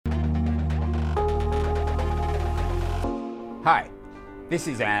Hi, this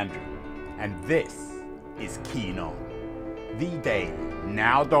is Andrew, and this is Keen On, the daily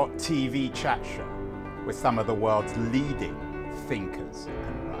Now.tv chat show with some of the world's leading thinkers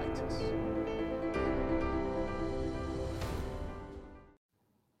and writers.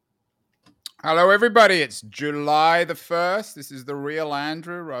 Hello, everybody. It's July the 1st. This is the real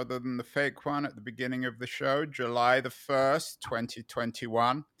Andrew rather than the fake one at the beginning of the show. July the 1st,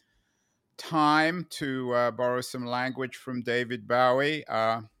 2021. Time to borrow some language from David Bowie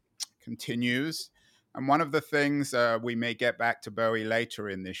continues. And one of the things we may get back to Bowie later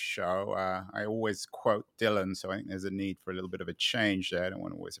in this show, I always quote Dylan, so I think there's a need for a little bit of a change there. I don't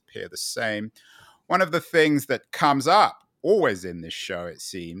want to always appear the same. One of the things that comes up always in this show, it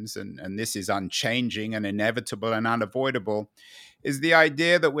seems, and this is unchanging and inevitable and unavoidable, is the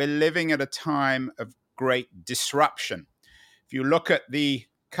idea that we're living at a time of great disruption. If you look at the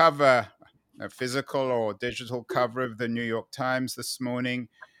cover, a physical or digital cover of the New York Times this morning,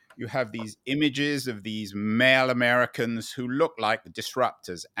 you have these images of these male Americans who look like the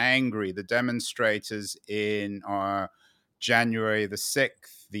disruptors, angry, the demonstrators in January the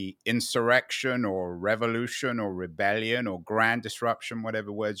 6th, the insurrection or revolution or rebellion or grand disruption,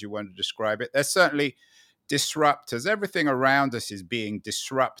 whatever words you want to describe it. They're certainly disruptors. Everything around us is being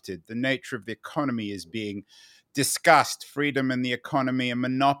disrupted. The nature of the economy is being discussed, freedom in the economy and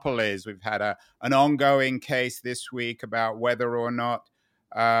monopolies. We've had an ongoing case this week about whether or not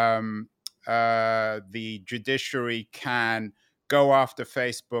the judiciary can go after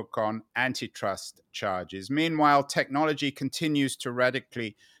Facebook on antitrust charges. Meanwhile, technology continues to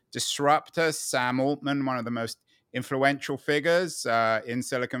radically disrupt us. Sam Altman, one of the most influential figures in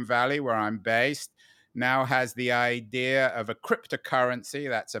Silicon Valley, where I'm based, now has the idea of a cryptocurrency,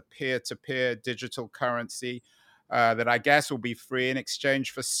 that's a peer-to-peer digital currency, that I guess will be free in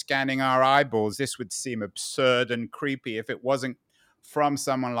exchange for scanning our eyeballs. This would seem absurd and creepy if it wasn't from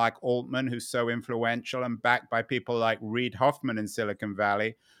someone like Altman, who's so influential and backed by people like Reid Hoffman in Silicon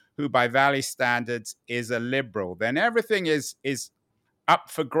Valley, who by Valley standards is a liberal. Then everything is up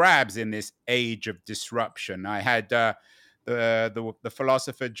for grabs in this age of disruption. I had the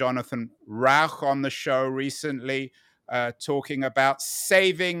philosopher Jonathan Rauch on the show recently, talking about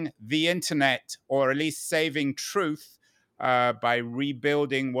saving the internet, or at least saving truth, by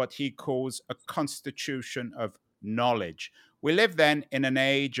rebuilding what he calls a constitution of knowledge. We live then in an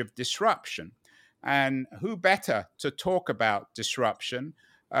age of disruption. And who better to talk about disruption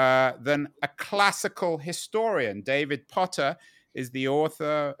than a classical historian? David Potter is the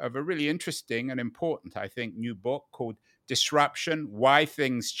author of a really interesting and important, I think, new book called Disruption: Why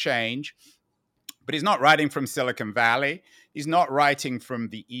Things Change. But he's not writing from Silicon Valley. He's not writing from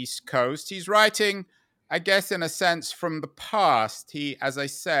the East Coast. He's writing, I guess, in a sense, from the past. He, as I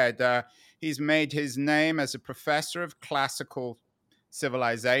said, he's made his name as a professor of classical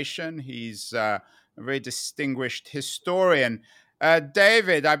civilization. He's a very distinguished historian.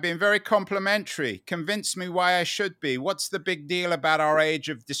 David, I've been very complimentary. Convince me why I should be. What's the big deal about our age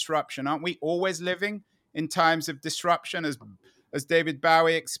of disruption? Aren't we always living in times of disruption? As David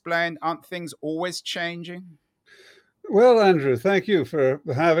Bowie explained, aren't things always changing? Well, Andrew, thank you for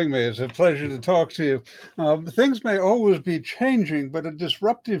having me. It's a pleasure to talk to you. Things may always be changing, but a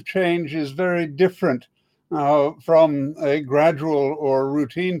disruptive change is very different from a gradual or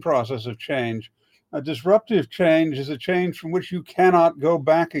routine process of change. A disruptive change is a change from which you cannot go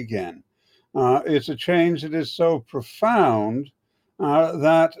back again. It's a change that is so profound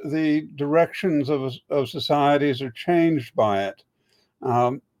that the directions of societies are changed by it.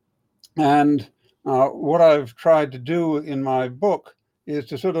 What I've tried to do in my book is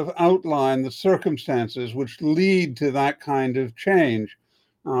to sort of outline the circumstances which lead to that kind of change,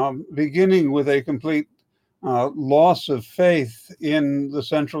 beginning with a complete loss of faith in the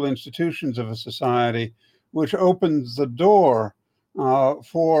central institutions of a society, which opens the door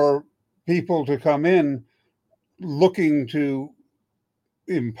for people to come in looking to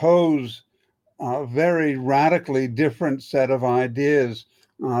impose a very radically different set of ideas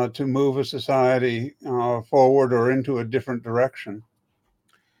to move a society forward or into a different direction.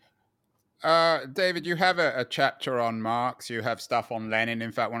 David, you have a chapter on Marx. You have stuff on Lenin.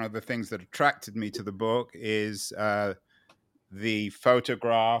 In fact, one of the things that attracted me to the book is the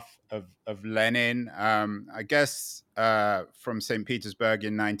photograph of Lenin, I guess, from St. Petersburg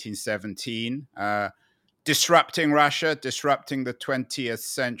in 1917, disrupting Russia, disrupting the 20th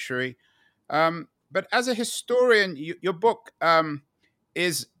century. But as a historian, your book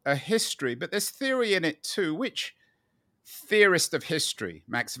is a history, but there's theory in it too. Which theorist of history,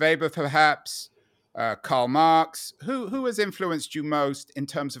 Max Weber perhaps, Karl Marx, who has influenced you most in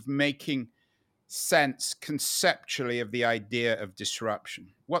terms of making sense conceptually of the idea of disruption?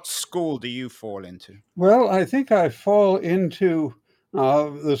 What school do you fall into? Well, I think I fall into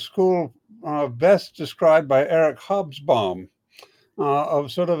the school best described by Eric Hobsbawm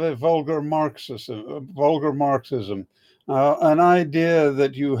of sort of a vulgar Marxism, an idea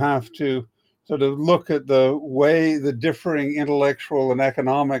that you have to sort of look at the way the differing intellectual and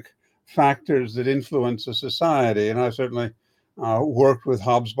economic factors that influence a society. And I certainly worked with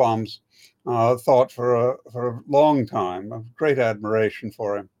Hobsbawm's thought for a long time. I have great admiration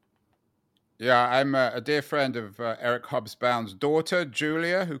for him. Yeah, I'm a dear friend of Eric Hobsbawm's daughter,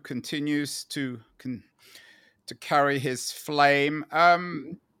 Julia, who continues to carry his flame.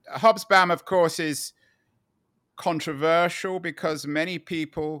 Hobsbawm, of course, is controversial because many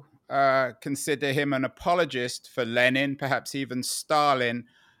people consider him an apologist for Lenin, perhaps even Stalin.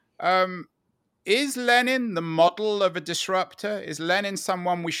 Is Lenin the model of a disruptor? Is Lenin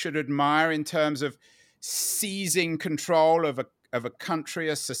someone we should admire in terms of seizing control of a country,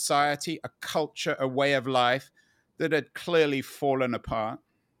 a society, a culture, a way of life that had clearly fallen apart?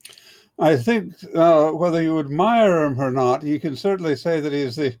 I think whether you admire him or not, you can certainly say that he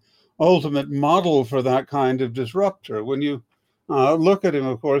is the ultimate model for that kind of disruptor. When you look at him,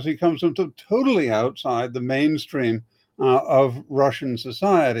 of course, he comes from totally outside the mainstream of Russian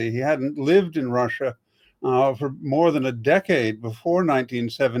society. He hadn't lived in Russia for more than a decade before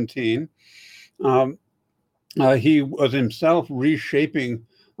 1917. He was himself reshaping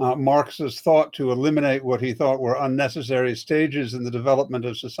Marxist thought to eliminate what he thought were unnecessary stages in the development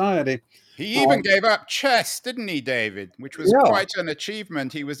of society. He even gave up chess, didn't he, David? Which was quite an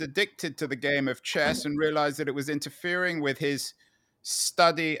achievement. He was addicted to the game of chess and realized that it was interfering with his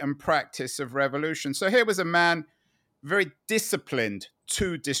study and practice of revolution. So here was a man very disciplined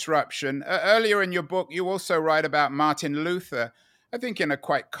to disruption. Earlier in your book, you also write about Martin Luther, I think in a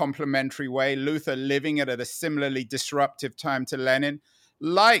quite complimentary way, Luther living at a similarly disruptive time to Lenin.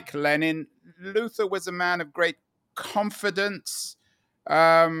 Like Lenin, Luther was a man of great confidence,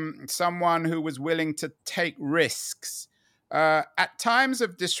 someone who was willing to take risks. At times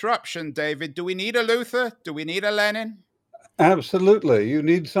of disruption, David, do we need a Luther? Do we need a Lenin? Absolutely. You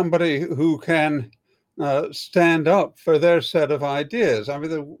need somebody who can stand up for their set of ideas. I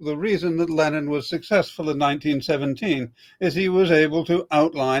mean, the reason that Lenin was successful in 1917 is he was able to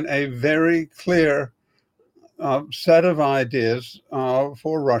outline a very clear set of ideas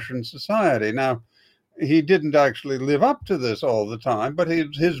for Russian society. Now, he didn't actually live up to this all the time, but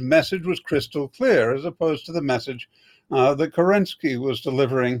his message was crystal clear, as opposed to the message that Kerensky was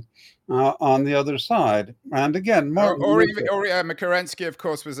delivering on the other side. And again, Kerensky, of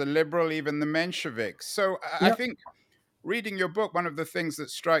course, was a liberal, even the Mensheviks. So I think reading your book, one of the things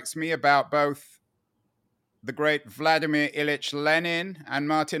that strikes me about both the great Vladimir Ilyich Lenin and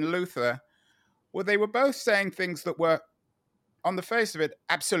Martin Luther, well, they were both saying things that were, on the face of it,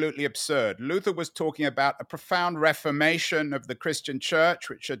 absolutely absurd. Luther was talking about a profound reformation of the Christian church,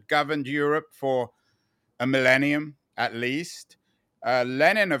 which had governed Europe for a millennium at least.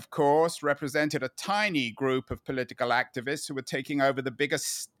 Lenin, of course, represented a tiny group of political activists who were taking over the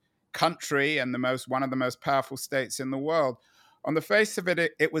biggest country and one of the most powerful states in the world. On the face of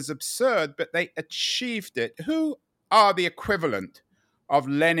it, it was absurd, but they achieved it. Who are the equivalent of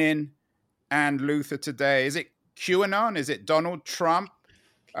Lenin and Luther today? Is it QAnon? Is it Donald Trump?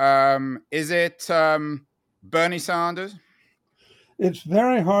 Is it Bernie Sanders? It's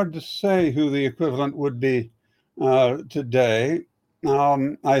very hard to say who the equivalent would be today.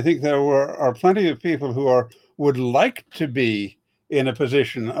 I think there are plenty of people who would like to be in a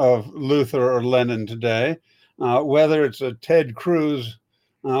position of Luther or Lenin today, whether it's a Ted Cruz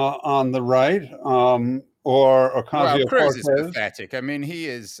on the right or Ocasio-Cortez. Cruz is pathetic. I mean,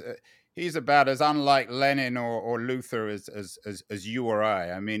 he's about as unlike Lenin or Luther as you or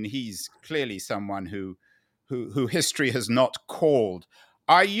I. I mean, he's clearly someone who history has not called.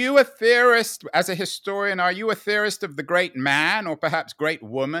 Are you a theorist, as a historian, are you a theorist of the great man or perhaps great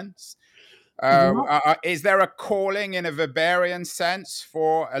woman? Is there a calling in a Weberian sense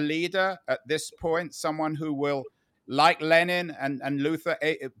for a leader at this point, someone who will, like Lenin and Luther,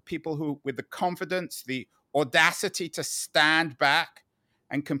 people who with the confidence, the audacity to stand back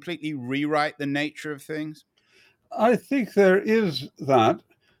and completely rewrite the nature of things? I think there is that,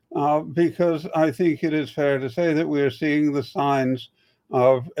 because I think it is fair to say that we are seeing the signs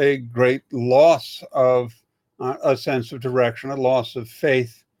of a great loss of a sense of direction, a loss of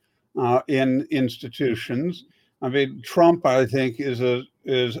faith in institutions. I mean, Trump, I think, is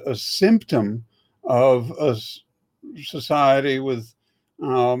a symptom of a society with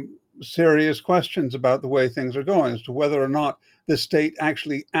serious questions about the way things are going, as to whether or not the state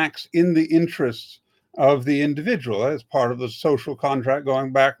actually acts in the interests of the individual. As part of the social contract,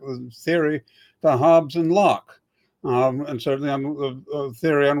 going back in theory to Hobbes and Locke, and certainly on the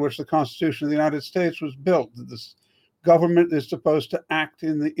theory on which the Constitution of the United States was built, that this government is supposed to act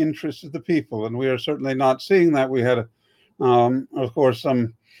in the interests of the people. And we are certainly not seeing that. We had, of course,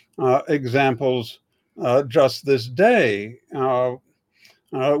 some examples just this day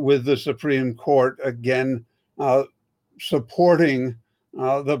with the Supreme Court again supporting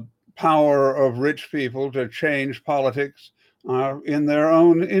the power of rich people to change politics in their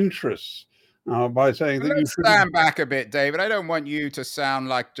own interests by saying that let's stand back a bit, David. I don't want you to sound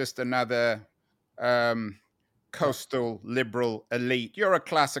like just another coastal liberal elite. You're a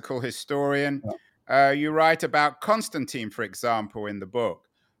classical historian. You write about Constantine, for example, in the book.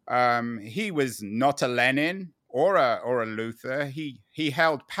 He was not a Lenin or a Luther. He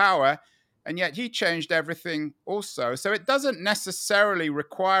held power, and yet he changed everything also. So it doesn't necessarily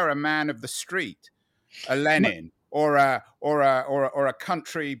require a man of the street, a Lenin, or a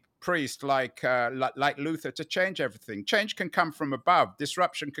country priest like Luther to change everything. Change can come from above.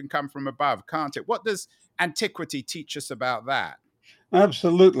 Disruption can come from above, can't it? What does antiquity teach us about that?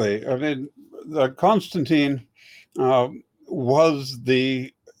 Absolutely. I mean, Constantine was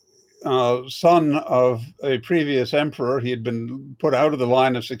the son of a previous emperor. He had been put out of the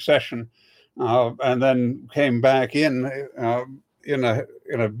line of succession and then came back in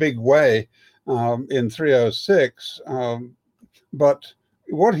a big way in 306. But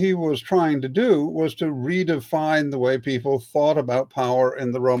what he was trying to do was to redefine the way people thought about power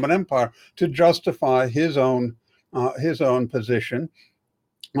in the Roman Empire to justify his own position.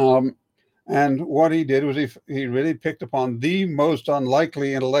 And what he did was he really picked upon the most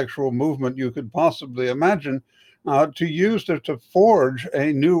unlikely intellectual movement you could possibly imagine to use to forge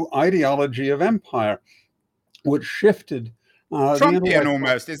a new ideology of empire, which shifted. Trumpian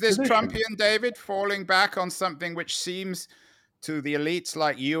almost. Is this Trumpian, David, falling back on something which seems to the elites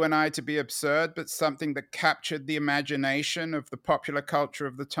like you and I to be absurd, but something that captured the imagination of the popular culture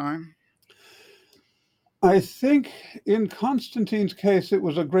of the time? I think in Constantine's case, it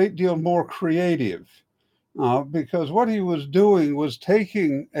was a great deal more creative because what he was doing was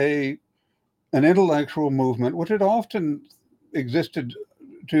taking an intellectual movement, which had often existed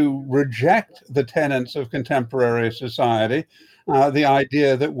to reject the tenets of contemporary society, the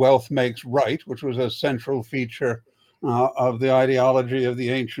idea that wealth makes right, which was a central feature of the ideology of the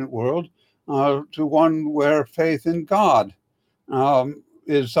ancient world, to one where faith in God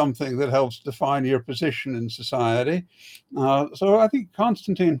is something that helps define your position in society. So I think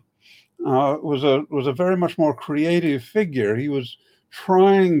Constantine was a very much more creative figure. He was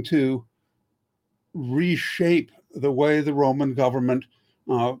trying to reshape the way the Roman government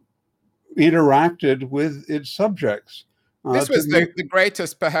interacted with its subjects. This was the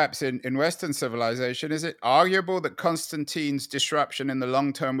greatest, perhaps, in Western civilization. Is it arguable that Constantine's disruption in the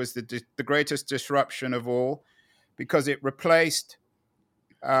long term was the greatest disruption of all, because it replaced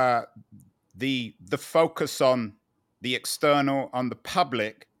the focus on the external, on the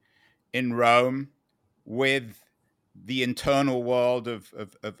public in Rome, with the internal world of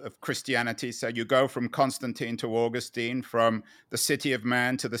Christianity? So you go from Constantine to Augustine, from the city of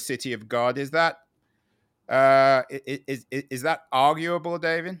man to the city of God. Is that arguable,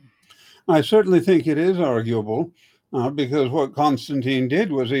 David? I certainly think it is arguable because what Constantine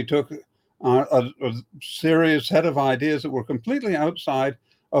did was he took a serious set of ideas that were completely outside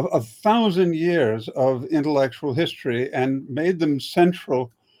of 1,000 years of intellectual history and made them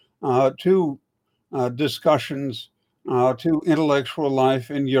central to discussions, to intellectual life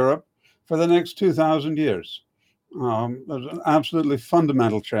in Europe for the next 2,000 years. It was an absolutely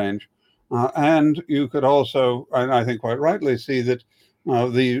fundamental change. And you could also, and I think quite rightly, see that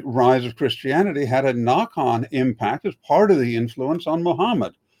the rise of Christianity had a knock-on impact as part of the influence on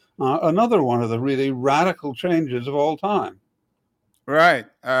Muhammad, another one of the really radical changes of all time. Right.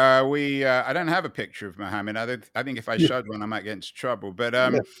 I don't have a picture of Muhammad. I think if I showed one, I might get into trouble.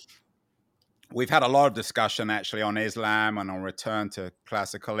 But we've had a lot of discussion actually on Islam and on return to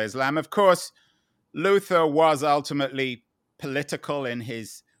classical Islam. Of course, Luther was ultimately political in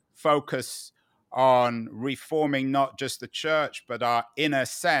his focus on reforming not just the church, but our inner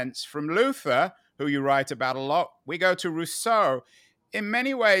sense. From Luther, who you write about a lot, we go to Rousseau. In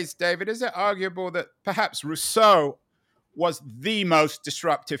many ways, David, is it arguable that perhaps Rousseau was the most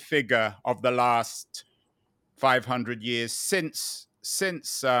disruptive figure of the last 500 years since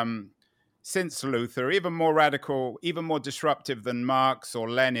Luther, even more radical, even more disruptive than Marx or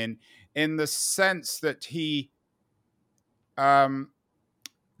Lenin, in the sense that he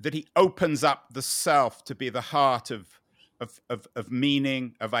opens up the self to be the heart of of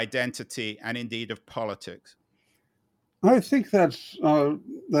meaning, of identity, and indeed of politics? I think that's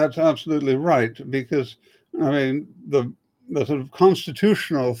absolutely right, because I mean the sort of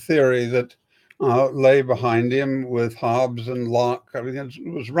constitutional theory that lay behind him with Hobbes and Locke, I mean,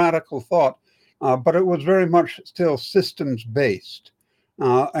 it was radical thought, but it was very much still systems based,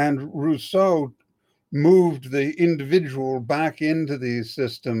 and Rousseau moved the individual back into these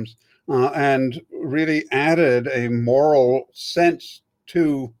systems and really added a moral sense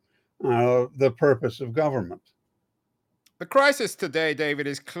to the purpose of government. The crisis today, David,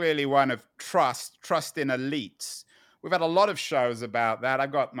 is clearly one of trust in elites. We've had a lot of shows about that.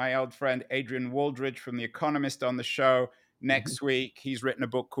 I've got my old friend Adrian Waldridge from The Economist on the show next week. He's written a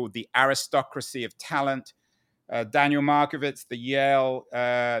book called The Aristocracy of Talent. Daniel Markovits, the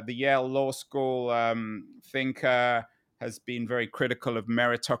Yale Law School thinker, has been very critical of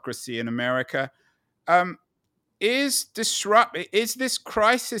meritocracy in America. Is this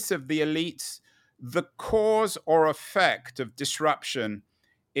crisis of the elites the cause or effect of disruption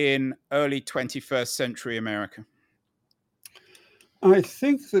in early 21st century America? I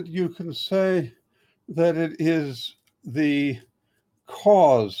think that you can say that it is the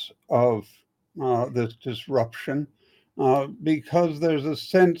cause of this disruption, because there's a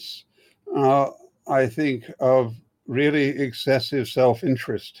sense, I think, of really excessive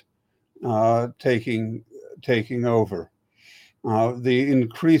self-interest taking over. The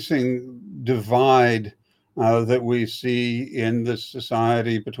increasing divide that we see in this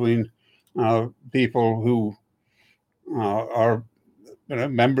society between people who are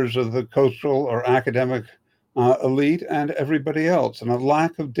members of the cultural or academic elite and everybody else, and a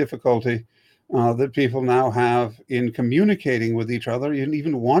lack of difficulty that people now have in communicating with each other, and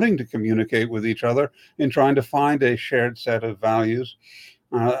even wanting to communicate with each other, in trying to find a shared set of values.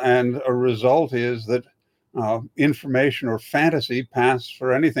 And a result is that information or fantasy pass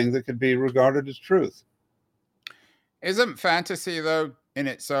for anything that could be regarded as truth. Isn't fantasy, though, in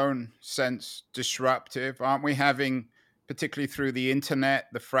its own sense, disruptive? Aren't we having, particularly through the internet,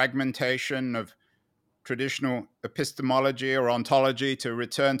 the fragmentation of traditional epistemology or ontology, to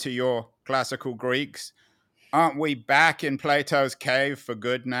return to your classical Greeks? Aren't we back in Plato's cave for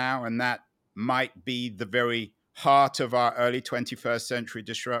good now? And that might be the very heart of our early 21st century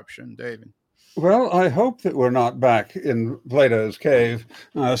disruption, David. Well, I hope that we're not back in Plato's cave,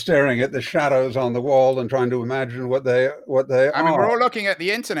 staring at the shadows on the wall and trying to imagine what they are. I mean, we're all looking at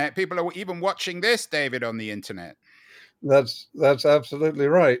the internet. People are even watching this, David, on the internet. That's absolutely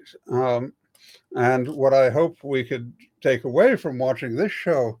right. And what I hope we could take away from watching this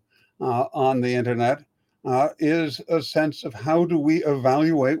show on the internet is a sense of how do we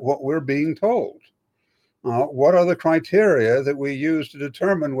evaluate what we're being told? What are the criteria that we use to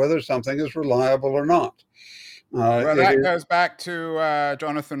determine whether something is reliable or not? Well, that goes back to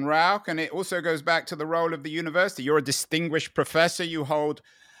Jonathan Rauch, and it also goes back to the role of the university. You're a distinguished professor. You hold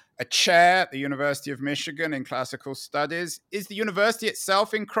a chair at the University of Michigan in classical studies. Is the university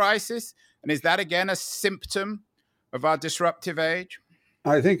itself in crisis? And is that, again, a symptom of our disruptive age?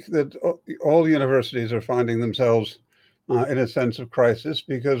 I think that all universities are finding themselves in a sense of crisis,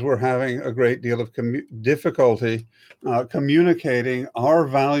 because we're having a great deal of difficulty communicating our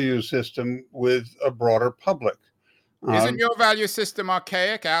value system with a broader public. Isn't your value system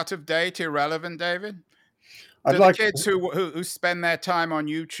archaic, out of date, irrelevant, David? The kids who spend their time on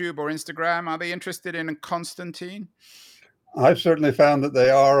YouTube or Instagram, are they interested in Constantine? I've certainly found that they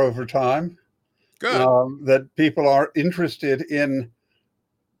are over time. Good. That people are interested in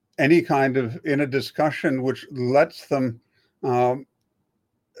any kind of, in a discussion which lets them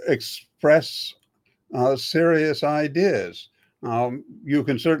express serious ideas. You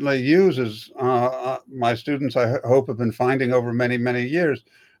can certainly use, as my students, I hope, have been finding over many, many years,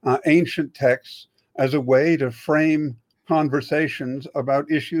 ancient texts as a way to frame conversations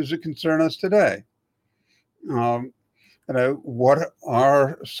about issues that concern us today. What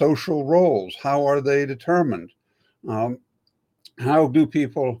are social roles? How are they determined? How do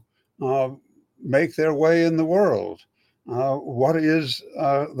people make their way in the world? What is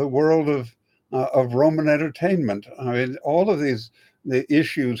the world of Roman entertainment? I mean, all of the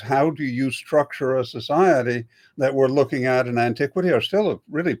issues, how do you structure a society that we're looking at in antiquity, are still of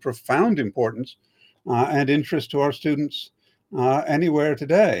really profound importance and interest to our students anywhere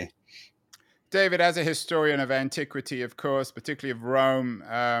today. David, as a historian of antiquity, of course, particularly of Rome,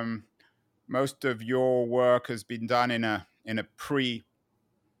 most of your work has been done in a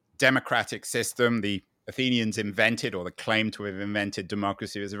pre-democratic system. The Athenians invented, or the claim to have invented,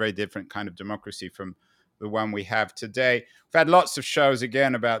 democracy. It was a very different kind of democracy from the one we have today. We've had lots of shows,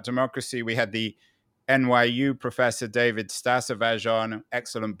 again, about democracy. We had the NYU professor David Stasavajan,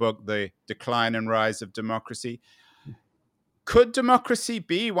 excellent book, The Decline and Rise of Democracy. Could democracy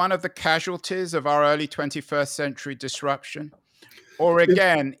be one of the casualties of our early 21st century disruption? Or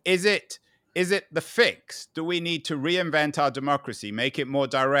again, is it the fix? Do we need to reinvent our democracy, make it more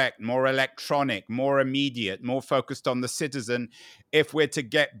direct, more electronic, more immediate, more focused on the citizen if we're to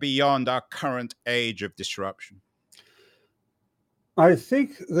get beyond our current age of disruption? I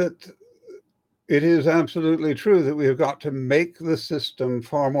think that it is absolutely true that we have got to make the system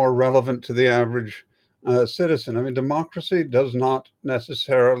far more relevant to the average citizen. I mean, democracy does not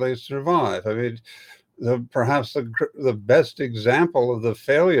necessarily survive. I mean, perhaps the best example of the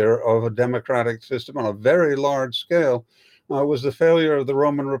failure of a democratic system on a very large scale was the failure of the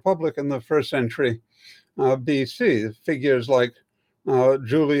Roman Republic in the first century BC. Figures like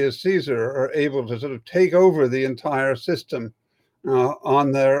Julius Caesar are able to sort of take over the entire system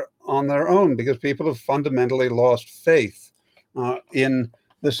on their own, because people have fundamentally lost faith in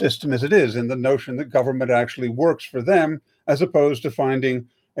the system as it is, in the notion that government actually works for them, as opposed to finding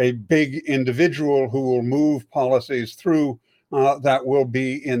a big individual who will move policies through that will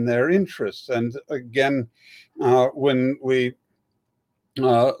be in their interests. And again, when we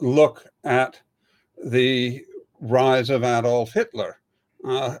look at the rise of Adolf Hitler,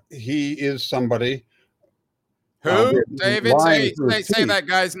 he is somebody. Who? David, say that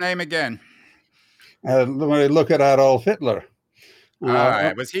guy's name again. When we look at Adolf Hitler.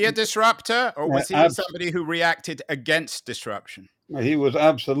 Was he a disruptor, or was he somebody who reacted against disruption? He was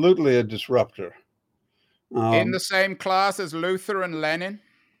absolutely a disruptor. In the same class as Luther and Lenin?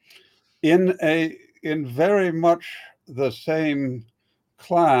 In very much the same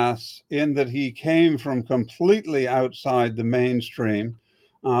class, in that he came from completely outside the mainstream,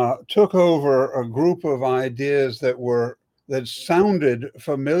 took over a group of ideas that sounded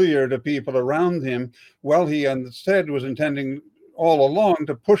familiar to people around him, while he instead was intending all along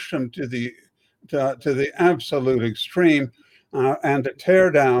to push them to the absolute extreme and to tear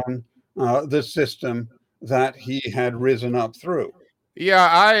down the system that he had risen up through.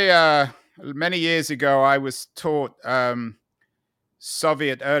 Yeah, many years ago, I was taught early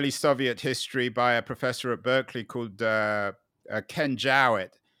Soviet history by a professor at Berkeley called Ken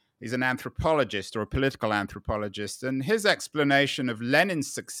Jowett. He's an anthropologist, or a political anthropologist, and his explanation of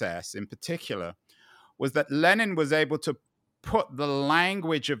Lenin's success in particular was that Lenin was able to put the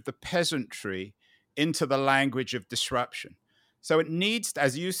language of the peasantry into the language of disruption. So it needs,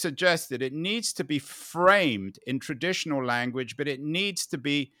 as you suggested, it needs to be framed in traditional language, but it needs to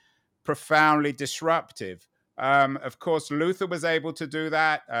be profoundly disruptive. Of course, Luther was able to do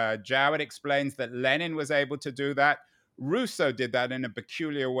that. Jowett explains that Lenin was able to do that. Rousseau did that in a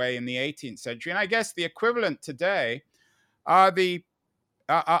peculiar way in the 18th century. And I guess the equivalent today are the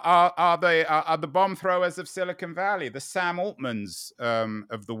bomb throwers of Silicon Valley, the Sam Altmans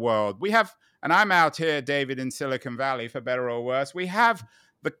of the world. We have, and I'm out here, David, in Silicon Valley, for better or worse. We have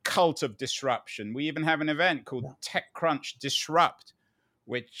the cult of disruption. We even have an event called TechCrunch Disrupt,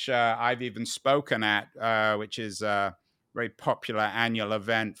 which I've even spoken at, which is a very popular annual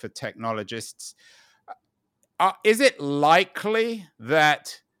event for technologists. Is it likely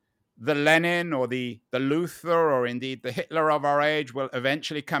that the Lenin or the Luther, or indeed the Hitler of our age, will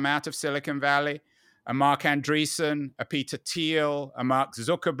eventually come out of Silicon Valley? A Mark Andreessen, a Peter Thiel, a Mark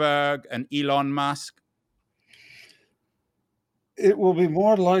Zuckerberg, an Elon Musk? It will be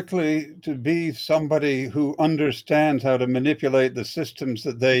more likely to be somebody who understands how to manipulate the systems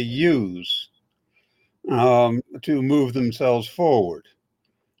that they use to move themselves forward.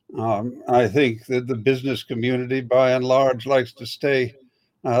 I think that the business community, by and large, likes to stay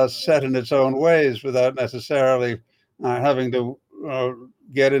set in its own ways without necessarily having to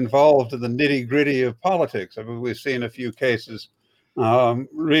get involved in the nitty-gritty of politics. I mean, we've seen a few cases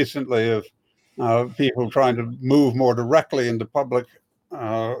recently of people trying to move more directly into public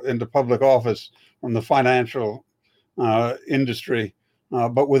office from the financial industry,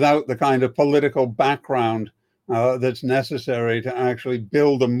 but without the kind of political background that's necessary to actually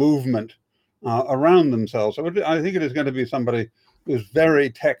build a movement around themselves. So I think it is going to be somebody who's very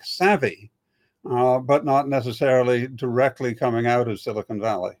tech savvy, but not necessarily directly coming out of Silicon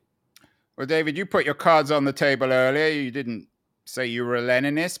Valley. Well, David, you put your cards on the table earlier. You didn't say you were a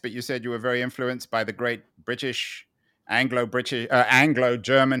Leninist, but you said you were very influenced by the great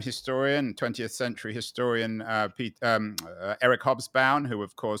Anglo-German historian, 20th century historian, Eric Hobsbawm, who,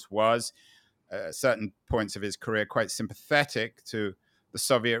 of course, was at certain points of his career quite sympathetic to the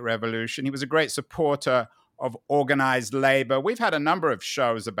Soviet Revolution. He was a great supporter of organized labor. We've had a number of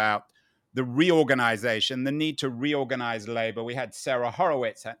shows about the reorganization, the need to reorganize labor. We had Sarah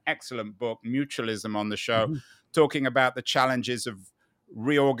Horowitz, an excellent book, Mutualism, on the show, talking about the challenges of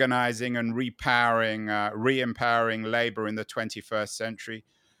reorganizing and repowering, re-empowering labor in the 21st century.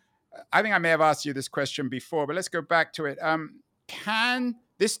 I think I may have asked you this question before, but let's go back to it. Can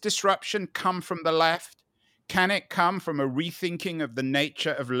this disruption come from the left? Can it come from a rethinking of the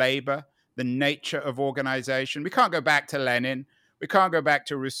nature of labor, the nature of organization? We can't go back to Lenin. We can't go back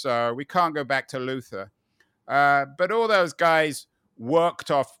to Rousseau. We can't go back to Luther. But all those guys worked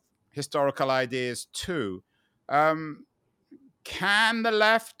off historical ideas too. Can the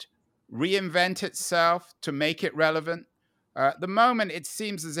left reinvent itself to make it relevant? At the moment, it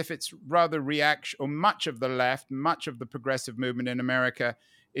seems as if it's rather reaction, or much of the left, much of the progressive movement in America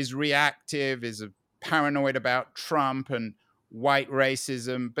is reactive, is paranoid about Trump and white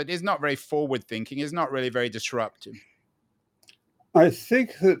racism, but is not very forward thinking, is not really very disruptive. I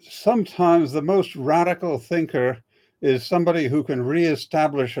think that sometimes the most radical thinker is somebody who can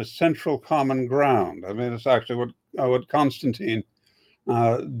reestablish a central common ground. I mean, it's actually what Constantine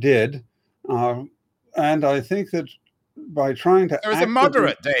did. And I think that by trying to... There was a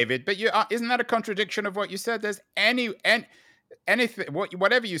moderate, David, but isn't that a contradiction of what you said? There's anything,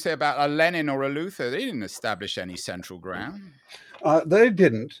 whatever you say about a Lenin or a Luther, they didn't establish any central ground. They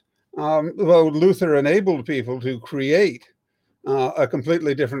didn't. Though Luther enabled people to create a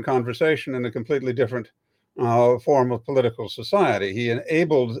completely different conversation and a completely different form of political society. He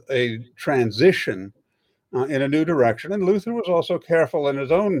enabled a transition in a new direction. And Luther was also careful in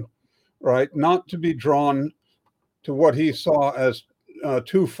his own right not to be drawn to what he saw as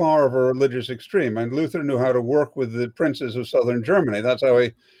too far of a religious extreme. And Luther knew how to work with the princes of southern Germany. That's how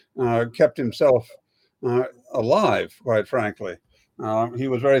he kept himself alive, quite frankly. He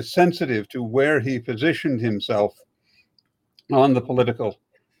was very sensitive to where he positioned himself on the political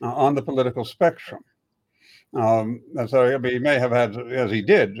spectrum. So he may have had, as he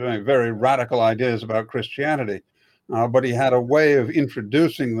did, very radical ideas about Christianity, but he had a way of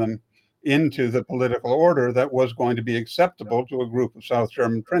introducing them into the political order that was going to be acceptable to a group of South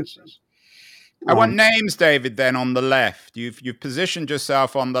German princes. I want names, David, then on the left. You've positioned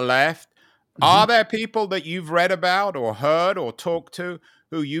yourself on the left. Are there people that you've read about or heard or talked to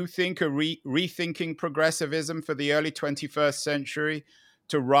who you think are rethinking progressivism for the early 21st century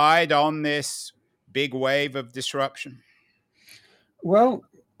to ride on this big wave of disruption? Well,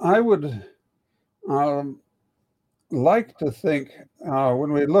 I would like to think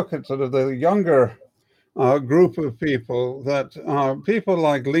when we look at sort of the younger group of people, that people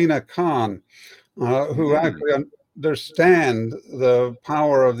like Lina Khan, who actually understand the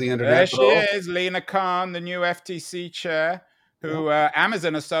power of the internet. There she is, Lina Khan, the new FTC chair, who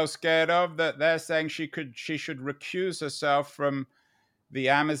Amazon are so scared of that they're saying she should recuse herself from the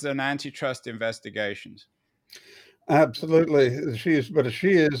Amazon antitrust investigations. Absolutely, she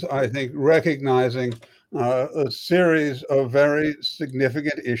is, I think, recognizing a series of very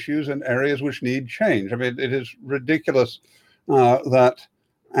significant issues and areas which need change. I mean, it is ridiculous that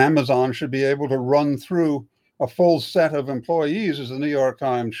Amazon should be able to run through a full set of employees, as the New York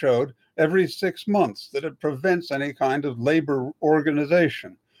Times showed, every 6 months, that it prevents any kind of labor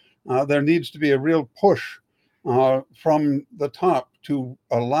organization. There needs to be a real push from the top to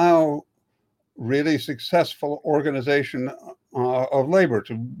allow really successful organization of labor,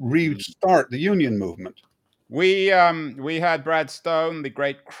 to restart the union movement. We had Brad Stone, the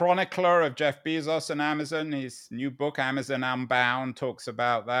great chronicler of Jeff Bezos and Amazon. His new book, Amazon Unbound, talks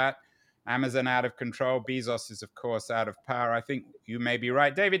about that. Amazon out of control. Bezos is, of course, out of power. I think you may be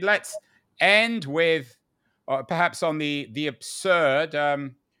right. David, let's end with perhaps on the absurd.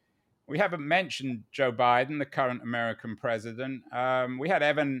 We haven't mentioned Joe Biden, the current American president. We had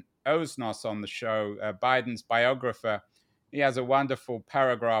Evan Osnos on the show, Biden's biographer. He has a wonderful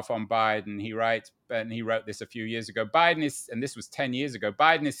paragraph on Biden. He writes, and he wrote this a few years ago, Biden is, and this was 10 years ago,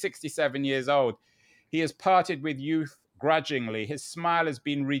 Biden is 67 years old. He has parted with youth grudgingly. His smile has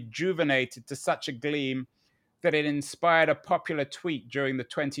been rejuvenated to such a gleam that it inspired a popular tweet during the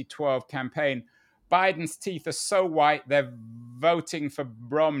 2012 campaign. Biden's teeth are so white, they're voting for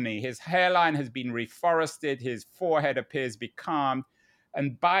Romney. His hairline has been reforested. His forehead appears becalmed.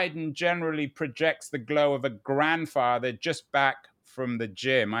 And Biden generally projects the glow of a grandfather just back from the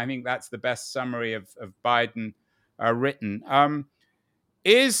gym. I think that's the best summary of Biden written.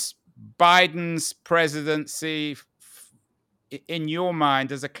 Is Biden's presidency, in your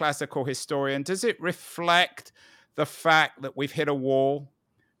mind, as a classical historian, does it reflect the fact that we've hit a wall?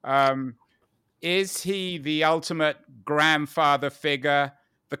 Is he the ultimate grandfather figure,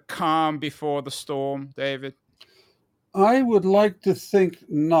 the calm before the storm, David? I would like to think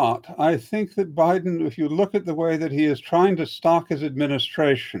not. I think that Biden, if you look at the way that he is trying to stock his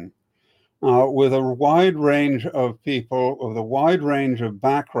administration with a wide range of people, with a wide range of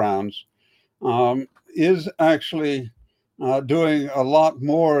backgrounds, is actually doing a lot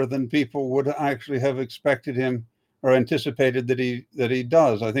more than people would actually have expected him or anticipated that he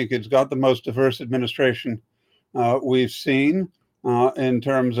does. I think it's got the most diverse administration we've seen in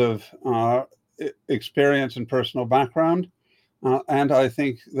terms of experience and personal background. And I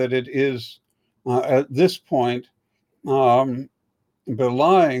think that it is, at this point, belying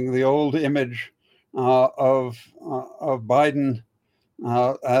the old image of Biden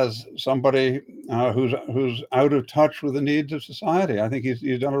as somebody who's out of touch with the needs of society. I think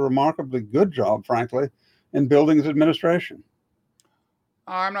he's done a remarkably good job, frankly, in building his administration.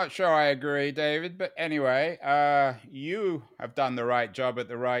 I'm not sure I agree, David, but anyway, you have done the right job at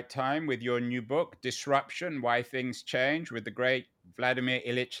the right time with your new book, Disruption: Why Things Change, with the great Vladimir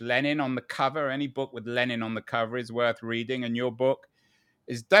Ilyich Lenin on the cover. Any book with Lenin on the cover is worth reading, and your book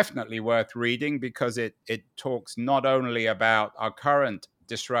is definitely worth reading because it talks not only about our current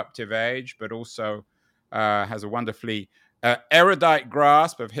disruptive age, but also has a wonderfully erudite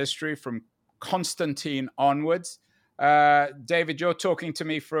grasp of history from Constantine onwards. David, you're talking to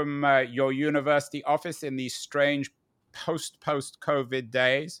me from your university office in these strange post-COVID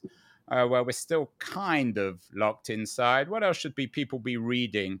days where we're still kind of locked inside. What else should people be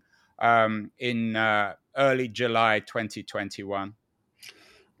reading in early July 2021?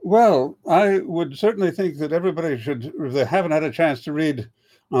 Well, I would certainly think that everybody should, if they haven't had a chance to read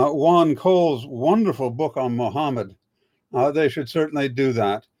Juan Cole's wonderful book on Muhammad, they should certainly do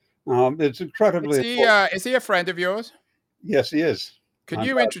that. It's incredibly Is he a friend of yours? Yes, he is. Can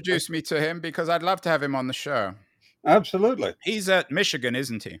you introduce me to him? Because I'd love to have him on the show. Absolutely. He's at Michigan,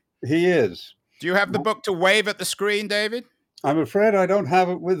 isn't he? He is. Do you have the book to wave at the screen, David? I'm afraid I don't have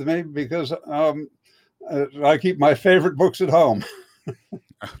it with me because I keep my favorite books at home.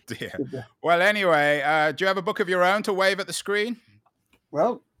 Oh, dear. Well, anyway, do you have a book of your own to wave at the screen?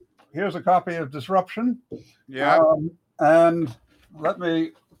 Well, here's a copy of Disruption. Yeah. And let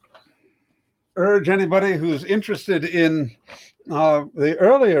me urge anybody who's interested in the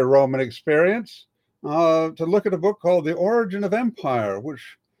earlier Roman experience to look at a book called The Origin of Empire,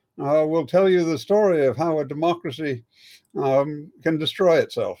 which will tell you the story of how a democracy can destroy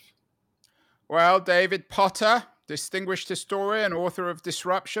itself. Well, David Potter, distinguished historian, author of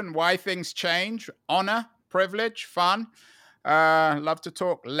Disruption: Why Things Change, honor, privilege, fun. Love to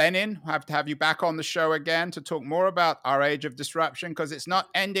talk Lenin. Have to have you back on the show again to talk more about our age of disruption because it's not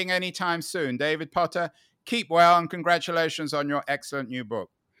ending anytime soon. David Potter, keep well and congratulations on your excellent new book.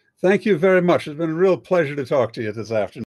 Thank you very much. It's been a real pleasure to talk to you this afternoon.